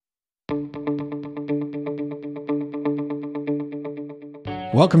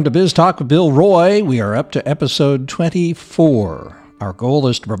Welcome to Biz Talk with Bill Roy. We are up to episode 24. Our goal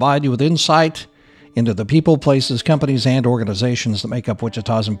is to provide you with insight into the people, places, companies, and organizations that make up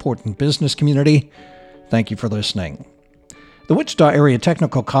Wichita's important business community. Thank you for listening. The Wichita Area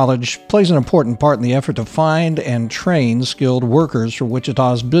Technical College plays an important part in the effort to find and train skilled workers for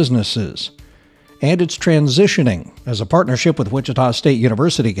Wichita's businesses. And it's transitioning as a partnership with Wichita State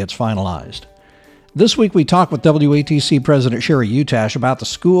University gets finalized. This week we talk with WATC President Sherry Utash about the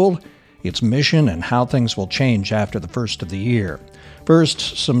school, its mission, and how things will change after the first of the year. First,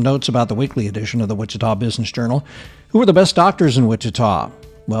 some notes about the weekly edition of the Wichita Business Journal. Who are the best doctors in Wichita?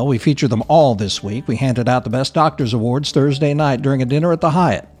 Well, we feature them all this week. We handed out the Best Doctors Awards Thursday night during a dinner at the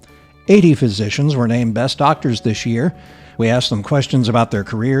Hyatt. 80 physicians were named Best Doctors this year. We asked them questions about their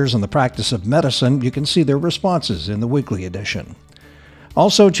careers and the practice of medicine. You can see their responses in the weekly edition.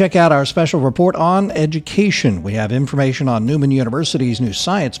 Also, check out our special report on education. We have information on Newman University's new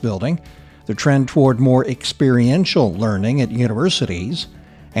science building, the trend toward more experiential learning at universities,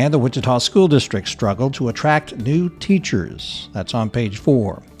 and the Wichita School District's struggle to attract new teachers. That's on page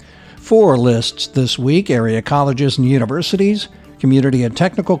 4. 4 lists this week: area colleges and universities, community and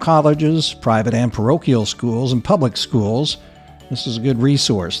technical colleges, private and parochial schools, and public schools. This is a good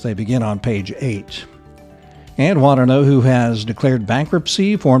resource. They begin on page 8. And want to know who has declared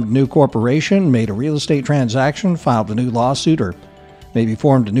bankruptcy, formed a new corporation, made a real estate transaction, filed a new lawsuit, or maybe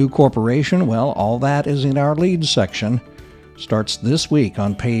formed a new corporation? Well, all that is in our leads section. Starts this week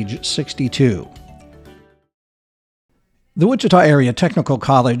on page 62. The Wichita Area Technical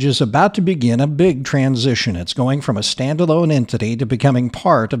College is about to begin a big transition. It's going from a standalone entity to becoming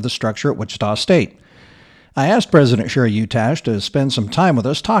part of the structure at Wichita State. I asked President Sherry Utash to spend some time with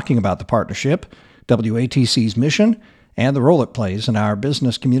us talking about the partnership, WATC's mission, and the role it plays in our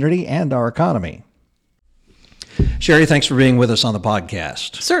business community and our economy. Sherry, thanks for being with us on the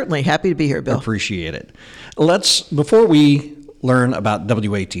podcast. Certainly. Happy to be here, Bill. Appreciate it. Before we learn about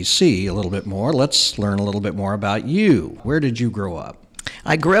WATC a little bit more, let's learn a little bit more about you. Where did you grow up?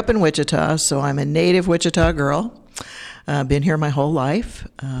 I grew up in Wichita, so I'm a native Wichita girl. Been here my whole life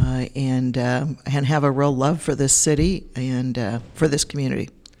and have a real love for this city and for this community.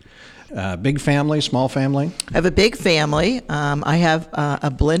 Big family, small family? I have a big family. I have a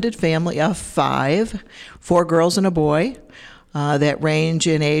blended family of 5, 4 girls and a boy that range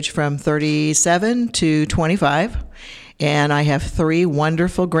in age from 37 to 25. And I have 3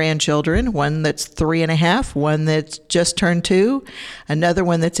 wonderful grandchildren, one that's 3.5, one that's just turned 2, another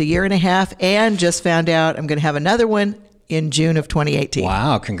one that's 1.5 years, and just found out I'm going to have another one in June of 2018.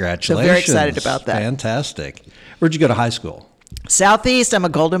 Wow, congratulations. So very excited about that. Fantastic. Where'd you go to high school? Southeast. I'm a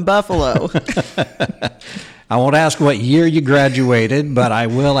Golden Buffalo. I won't ask what year you graduated, but I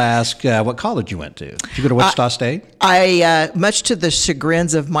will ask what college you went to. Did you go to Wichita State? Much to the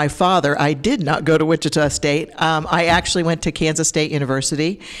chagrins of my father, I did not go to Wichita State. I actually went to Kansas State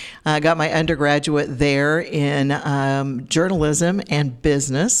University. I got my undergraduate there in journalism and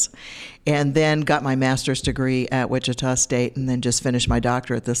business, and then got my master's degree at Wichita State, and then just finished my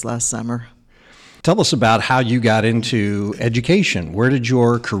doctorate this last summer. Tell us about how you got into education. Where did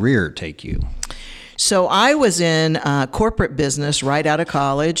your career take you? So I was in corporate business right out of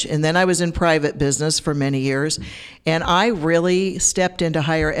college, and then I was in private business for many years. And I really stepped into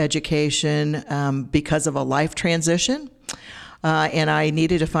higher education because of a life transition. And I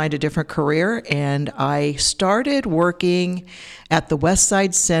needed to find a different career. And I started working at the West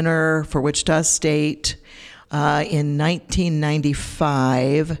Side Center for Wichita State in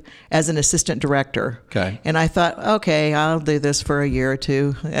 1995 as an assistant director. Okay. And I thought, okay, I'll do this for a year or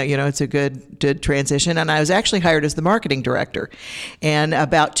two. It's a good transition. And I was actually hired as the marketing director. And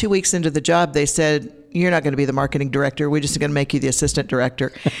about 2 weeks into the job, they said, you're not going to be the marketing director. We're just going to make you the assistant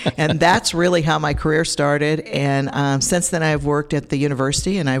director. And that's really how my career started. And since then, I've worked at the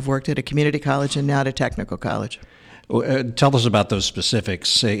university, and I've worked at a community college, and now at a technical college. Tell us about those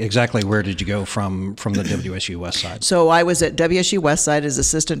specifics. Exactly where did you go from the WSU West Side? So I was at WSU West Side as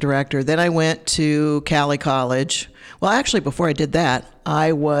assistant director. Then I went to Cali College. Well, actually, before I did that,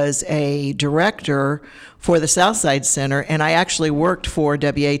 I was a director for the Southside Center, and I actually worked for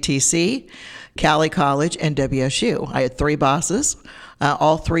WATC, Cali College, and WSU. I had 3 bosses.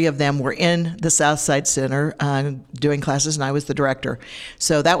 All 3 of them were in the Southside Center doing classes, and I was the director.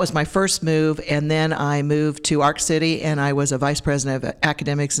 So that was my first move, and then I moved to Arc City, and I was a vice president of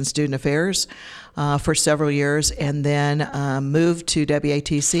academics and student affairs for several years, and then moved to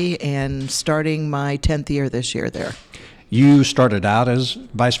WATC and starting my 10th year this year there. You started out as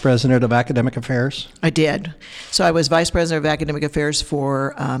Vice President of Academic Affairs? I did. So I was Vice President of Academic Affairs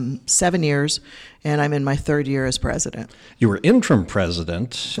for 7 years, and I'm in my third year as president. You were interim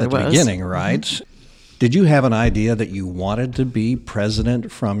president at the beginning, right? Mm-hmm. Did you have an idea that you wanted to be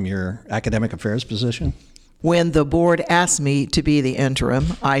president from your academic affairs position? When the board asked me to be the interim,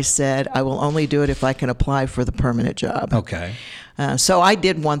 I said I will only do it if I can apply for the permanent job. Okay. So I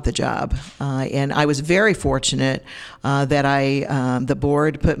did want the job, and I was very fortunate that the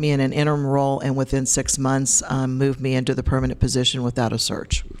board put me in an interim role, and within 6 months moved me into the permanent position without a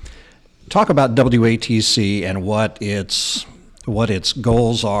search. Talk about WATC and what its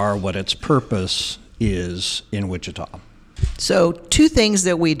goals are, what its purpose is in Wichita. So 2 things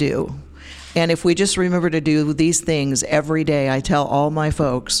that we do. And if we just remember to do these things every day, I tell all my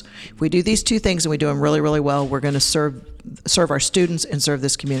folks, if we do these 2 things and we do them really, really well, we're going to serve our students and serve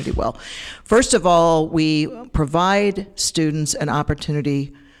this community well. First of all, we provide students an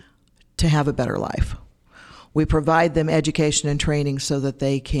opportunity to have a better life. We provide them education and training so that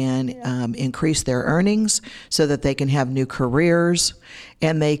they can increase their earnings, so that they can have new careers,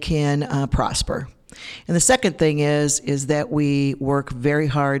 and they can prosper. And the second thing is that we work very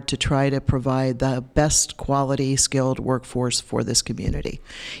hard to try to provide the best quality skilled workforce for this community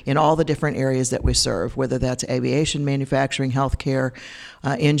in all the different areas that we serve, whether that's aviation, manufacturing, healthcare,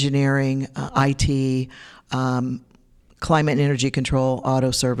 engineering, IT, climate and energy control,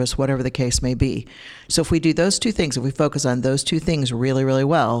 auto service, whatever the case may be. So if we do those 2 things, if we focus on those 2 things really, really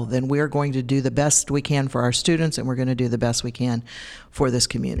well, then we're going to do the best we can for our students, and we're going to do the best we can for this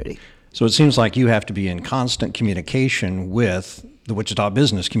community. So it seems like you have to be in constant communication with the Wichita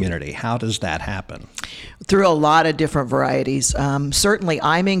business community. How does that happen? Through a lot of different varieties. Certainly,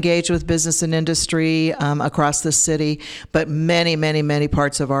 I'm engaged with business and industry across the city, but many, many, many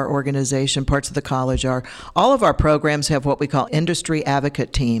parts of our organization, parts of the college are. All of our programs have what we call industry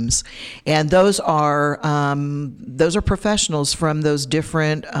advocate teams, and those are professionals from those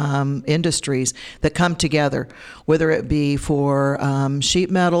different industries that come together, whether it be for sheet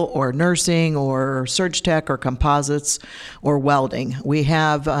metal or nursing or surge tech or composites or welding. We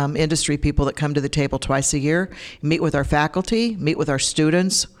have industry people that come to the table twice a year, meet with our faculty, meet with our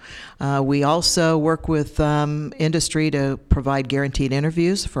students. We also work with industry to provide guaranteed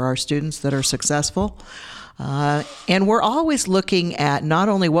interviews for our students that are successful. And we're always looking at not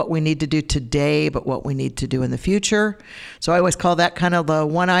only what we need to do today, but what we need to do in the future. So I always call that kind of the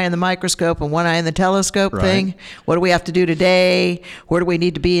one eye in the microscope and one eye in the telescope thing. What do we have to do today? Where do we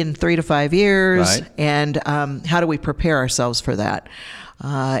need to be in 3 to 5 years? Right. And how do we prepare ourselves for that?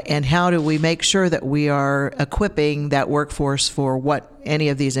 And how do we make sure that we are equipping that workforce for what any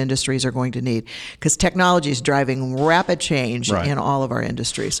of these industries are going to need? Because technology is driving rapid change in all of our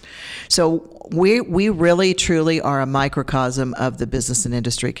industries. So we really, truly are a microcosm of the business and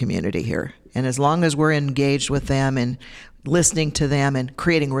industry community here. And as long as we're engaged with them and listening to them and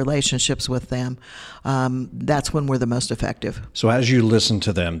creating relationships with them, that's when we're the most effective. So as you listen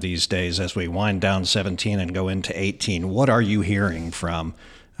to them these days, as we wind down 17 and go into 18, what are you hearing from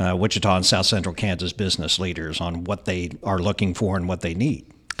Wichita and South Central Kansas business leaders on what they are looking for and what they need?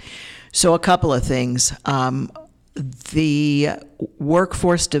 So a couple of things. The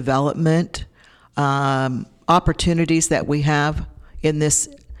workforce development opportunities that we have in this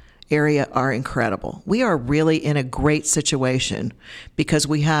area are incredible. We are really in a great situation because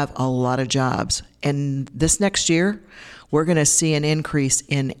we have a lot of jobs. And this next year, we're going to see an increase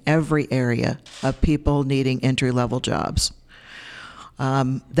in every area of people needing entry-level jobs.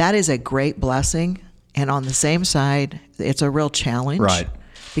 That is a great blessing. And on the same side, it's a real challenge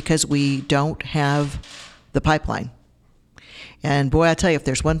because we don't have the pipeline. And boy, I tell you, if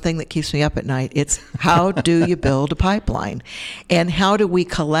there's one thing that keeps me up at night, it's how do you build a pipeline? And how do we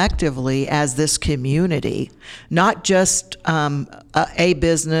collectively, as this community, not just a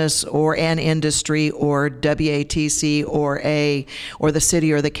business or an industry or WATC or the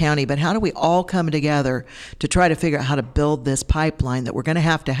city or the county, but how do we all come together to try to figure out how to build this pipeline that we're going to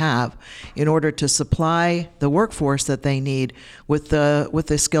have in order to supply the workforce that they need with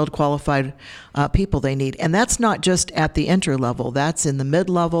the skilled, qualified people they need? And that's not just at the entry level. That's in the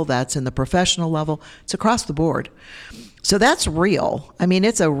mid-level, that's in the professional level, it's across the board. So that's real. I mean,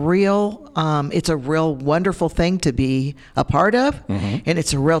 it's a real wonderful thing to be a part of, and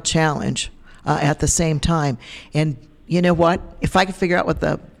it's a real challenge at the same time. And you know what? If I could figure out what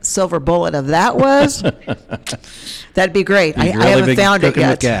the silver bullet of that was, that'd be great. I really haven't big found it cooking yet.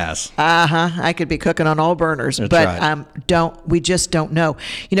 with gas. I could be cooking on all burners, That's but right. we just don't know.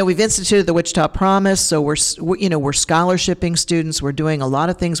 We've instituted the Wichita Promise, so we're scholarshiping students. We're doing a lot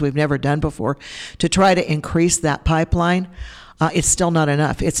of things we've never done before to try to increase that pipeline. It's still not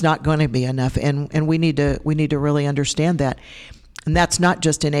enough. It's not going to be enough, and we need to really understand that. And that's not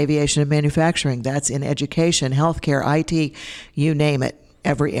just in aviation and manufacturing. That's in education, healthcare, IT, you name it,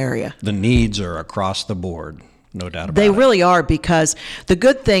 every area. The needs are across the board, no doubt about it. They really are, because the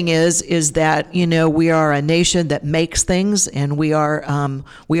good thing is that we are a nation that makes things, and we are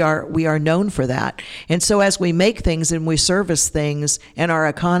known for that. And so as we make things and we service things, and our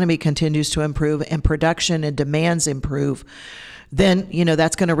economy continues to improve, and production and demands improve, then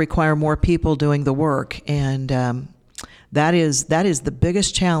that's going to require more people doing the work, and that is the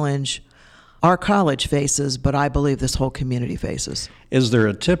biggest challenge our college faces, but I believe this whole community faces. Is there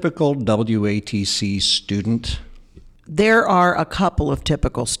a typical WATC student? There are a couple of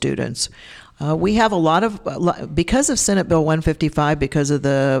typical students. We have a lot of, because of Senate Bill 155, because of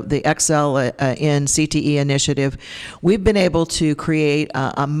the Excel in CTE initiative, we've been able to create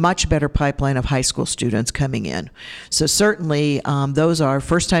a much better pipeline of high school students coming in. So certainly those are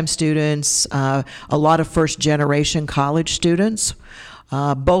first-time students, a lot of first-generation college students,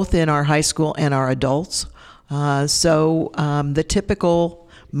 both in our high school and our adults. So the typical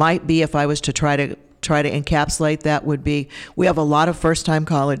might be, if I was to try to encapsulate that, would be we have a lot of first-time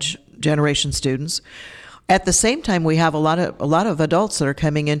college generation students. At the same time, we have a lot of adults that are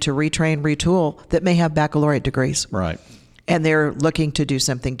coming in to retrain, retool, that may have baccalaureate degrees. Right. And they're looking to do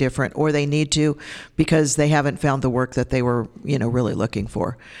something different, or they need to because they haven't found the work that they were, really looking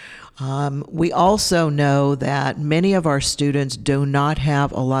for. We also know that many of our students do not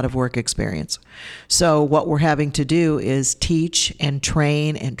have a lot of work experience. So what we're having to do is teach and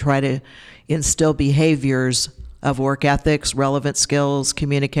train and try to instill behaviors of work ethics, relevant skills,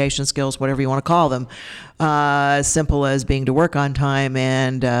 communication skills, whatever you want to call them, as simple as being to work on time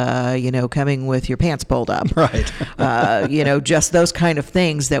and, coming with your pants pulled up. Right. Just those kind of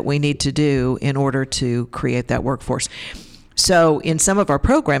things that we need to do in order to create that workforce. So in some of our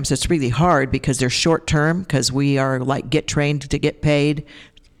programs, it's really hard because they're short term, because we are like get trained to get paid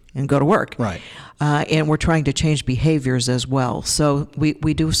and go to work. Right. And we're trying to change behaviors as well. So we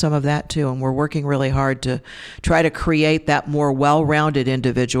do some of that too, and we're working really hard to try to create that more well-rounded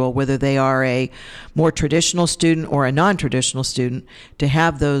individual, whether they are a more traditional student or a non-traditional student, to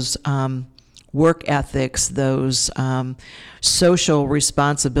have those work ethics, those social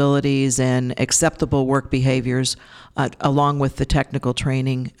responsibilities and acceptable work behaviors, along with the technical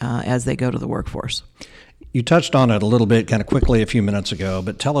training as they go to the workforce. You touched on it a little bit kind of quickly a few minutes ago,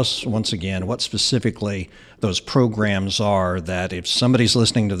 but tell us once again what specifically those programs are that if somebody's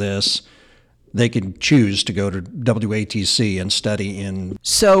listening to this, they can choose to go to WATC and study in.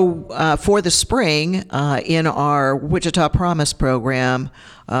 So for the spring, in our Wichita Promise program,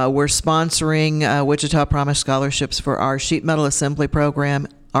 we're sponsoring Wichita Promise scholarships for our sheet metal assembly program,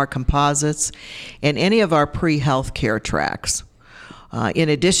 our composites, and any of our pre-healthcare tracks. In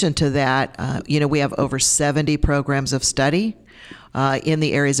addition to that, we have over 70 programs of study in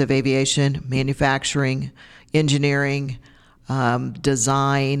the areas of aviation, manufacturing, engineering,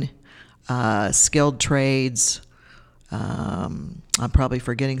 design, skilled trades. I'm probably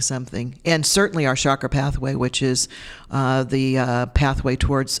forgetting something. And certainly our Chakra Pathway, which is the pathway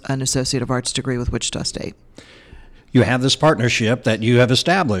towards an Associate of Arts degree with Wichita State. You have this partnership that you have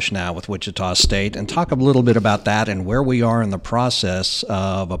established now with Wichita State, and talk a little bit about that and where we are in the process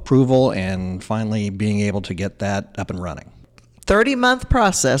of approval and finally being able to get that up and running. 30-month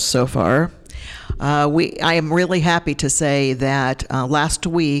process so far. I am really happy to say that last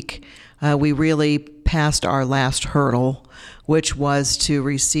week we really passed our last hurdle, which was to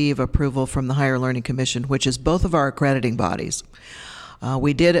receive approval from the Higher Learning Commission, which is both of our accrediting bodies.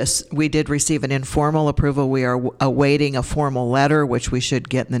 We did receive an informal approval. We are awaiting a formal letter, which we should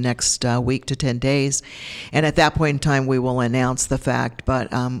get in the next week to 10 days, and at that point in time, we will announce the fact.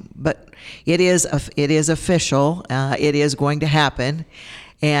 But it is official. It is going to happen,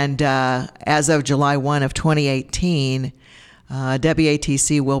 and as of July 1 of 2018.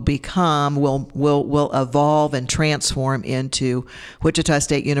 WATC will evolve and transform into Wichita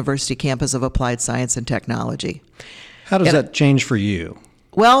State University Campus of Applied Science and Technology. How does that change for you?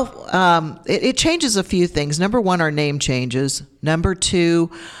 Well, it changes a few things. Number one, our name changes. Number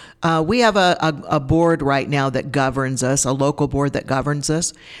two, We have a board right now that governs us, a local board that governs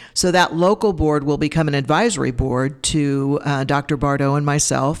us. So that local board will become an advisory board to Dr. Bardot and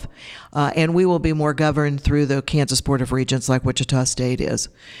myself, and we will be more governed through the Kansas Board of Regents like Wichita State is.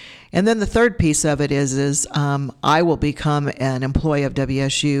 And then the third piece of it is I will become an employee of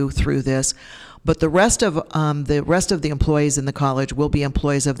WSU through this, but the rest of the employees in the college will be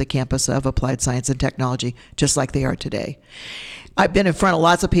employees of the campus of Applied Science and Technology, just like they are today. I've been in front of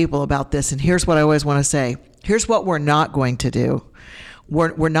lots of people about this, and here's what I always want to say. Here's what we're not going to do.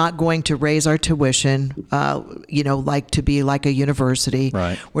 We're not going to raise our tuition, like to be like a university.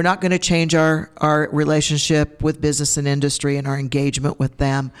 Right. We're not going to change our relationship with business and industry and our engagement with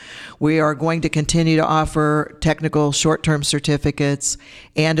them. We are going to continue to offer technical short-term certificates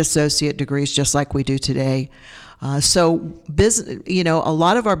and associate degrees just like we do today. So a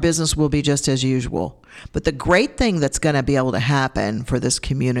lot of our business will be just as usual. But the great thing that's going to be able to happen for this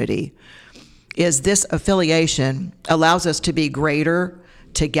community is this affiliation allows us to be greater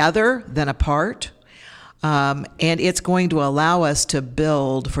together than apart. And it's going to allow us to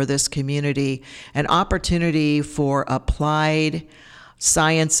build for this community an opportunity for applied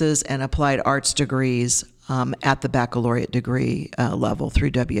sciences and applied arts degrees at the baccalaureate degree level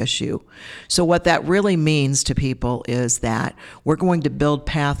through WSU. So what that really means to people is that we're going to build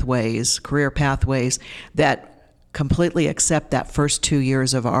pathways, career pathways, that completely accept that first 2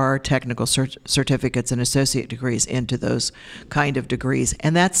 years of our technical certificates and associate degrees into those kind of degrees.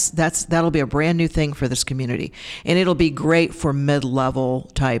 And that'll be a brand new thing for this community. And it'll be great for mid-level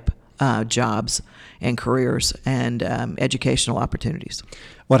type jobs and careers and educational opportunities.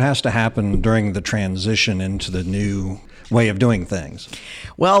 What has to happen during the transition into the new way of doing things?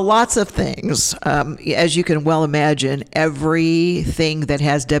 Well, lots of things. As you can well imagine, everything that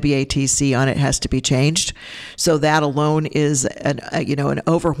has WATC on it has to be changed. So that alone is an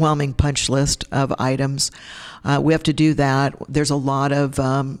overwhelming punch list of items. We have to do that. There's a lot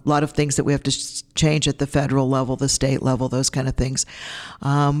of things that we have to change at the federal level, the state level, those kind of things.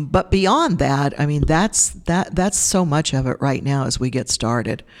 But beyond that, I mean, that's so much of it right now as we get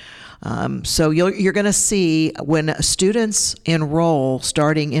started. So you're going to see when students enroll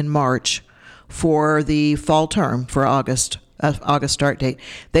starting in March for the fall term for August start date,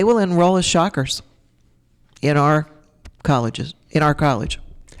 they will enroll as Shockers in our colleges, in our college.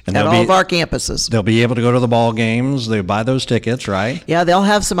 And at all of our campuses. They'll be able to go to the ball games. They buy those tickets, right? Yeah, they'll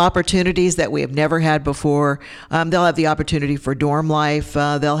have some opportunities that we have never had before. They'll have the opportunity for dorm life.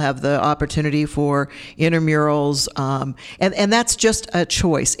 They'll have the opportunity for intramurals. And that's just a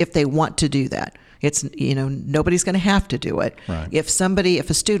choice if they want to do that. It's, nobody's going to have to do it. Right. If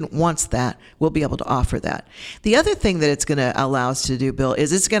a student wants that, we'll be able to offer that. The other thing that it's going to allow us to do, Bill,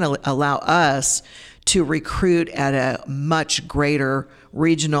 is it's going to allow us to recruit at a much greater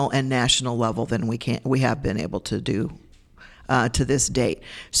regional and national level than we have been able to do to this date.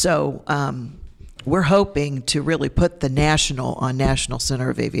 So we're hoping to really put the national on National Center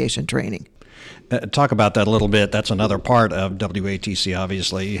of Aviation Training. Talk about that a little bit. That's another part of WATC,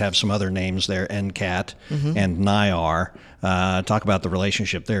 obviously. You have some other names there, NCAT and NIAR. Talk about the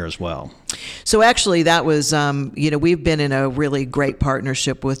relationship there as well. So actually that was, we've been in a really great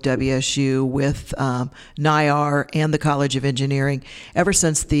partnership with WSU, with NIAR and the College of Engineering ever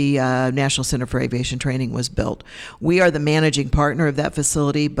since the National Center for Aviation Training was built. We are the managing partner of that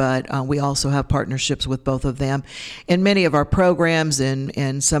facility, but we also have partnerships with both of them. In many of our programs and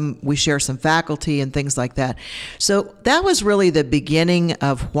we share some faculty and things like that. So that was really the beginning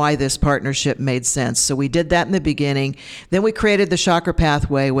of why this partnership made sense. So we did that in the beginning. Then we created the Shocker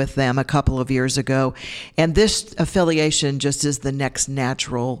Pathway with them a couple of years ago. And this affiliation just is the next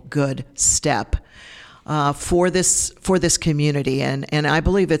natural good step for this community. And I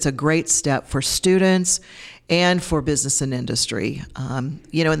believe it's a great step for students and for business and industry. In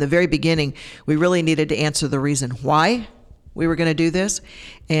the very beginning, we really needed to answer the reason why we were going to do this.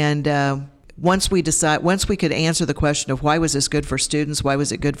 And once we could answer the question of why was this good for students, why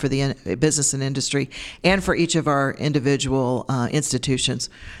was it good for the business and industry, and for each of our individual institutions,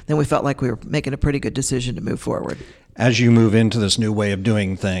 then we felt like we were making a pretty good decision to move forward. As you move into this new way of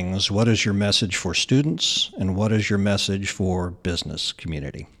doing things, what is your message for students, and what is your message for business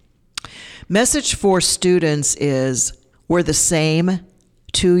community? Message for students is we're the same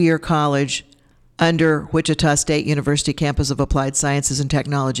two-year college under Wichita State University Campus of Applied Sciences and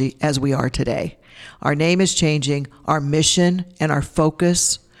Technology as we are today. Our name is changing, our mission and our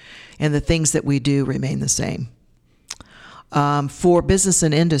focus and the things that we do remain the same. For business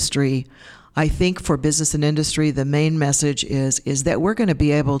and industry, I think for business and industry, the main message is that we're going to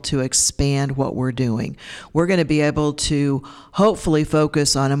be able to expand what we're doing. We're going to be able to hopefully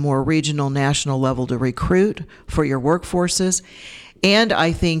focus on a more regional, national level to recruit for your workforces. And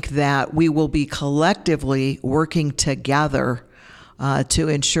I think that we will be collectively working together to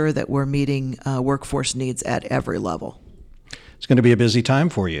ensure that we're meeting workforce needs at every level. It's going to be a busy time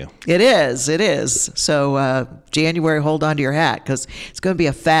for you. It is. So January, hold on to your hat, because it's going to be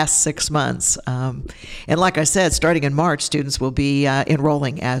a fast 6 months. And like I said, starting in March, students will be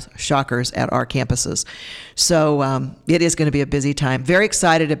enrolling as shockers at our campuses. So it is going to be a busy time. Very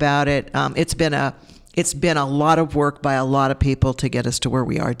excited about it. It's been a lot of work by a lot of people to get us to where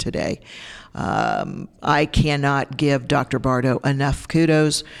we are today. I cannot give Dr. Bardo enough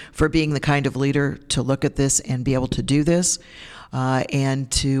kudos for being the kind of leader to look at this and be able to do this,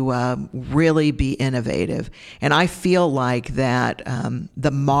 and to really be innovative. And I feel like that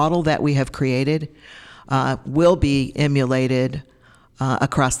the model that we have created will be emulated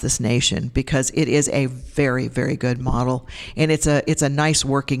across this nation, because it is a very, very good model, and it's a nice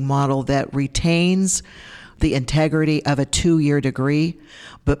working model that retains the integrity of a 2-year degree,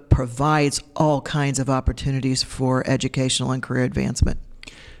 but provides all kinds of opportunities for educational and career advancement.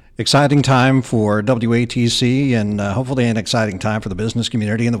 Exciting time for WATC, and hopefully an exciting time for the business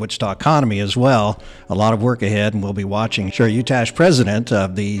community and the Wichita economy as well. A lot of work ahead, and we'll be watching. Sherry Utash, president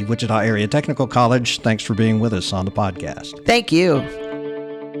of the Wichita Area Technical College, thanks for being with us on the podcast. Thank you.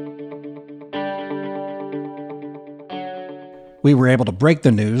 We were able to break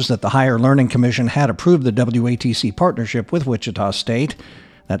the news that the Higher Learning Commission had approved the WATC partnership with Wichita State.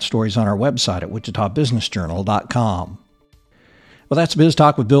 That story's on our website at wichitabusinessjournal.com. Well, that's Biz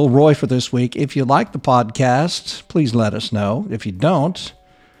Talk with Bill Roy for this week. If you like the podcast, please let us know. If you don't,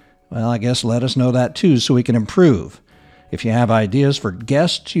 well, I guess let us know that too, so we can improve. If you have ideas for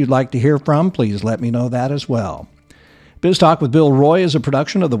guests you'd like to hear from, please let me know that as well. Biz Talk with Bill Roy is a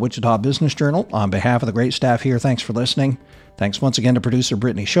production of the Wichita Business Journal. On behalf of the great staff here, thanks for listening. Thanks once again to producer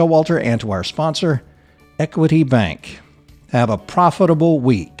Brittany Showalter and to our sponsor, Equity Bank. Have a profitable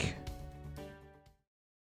week.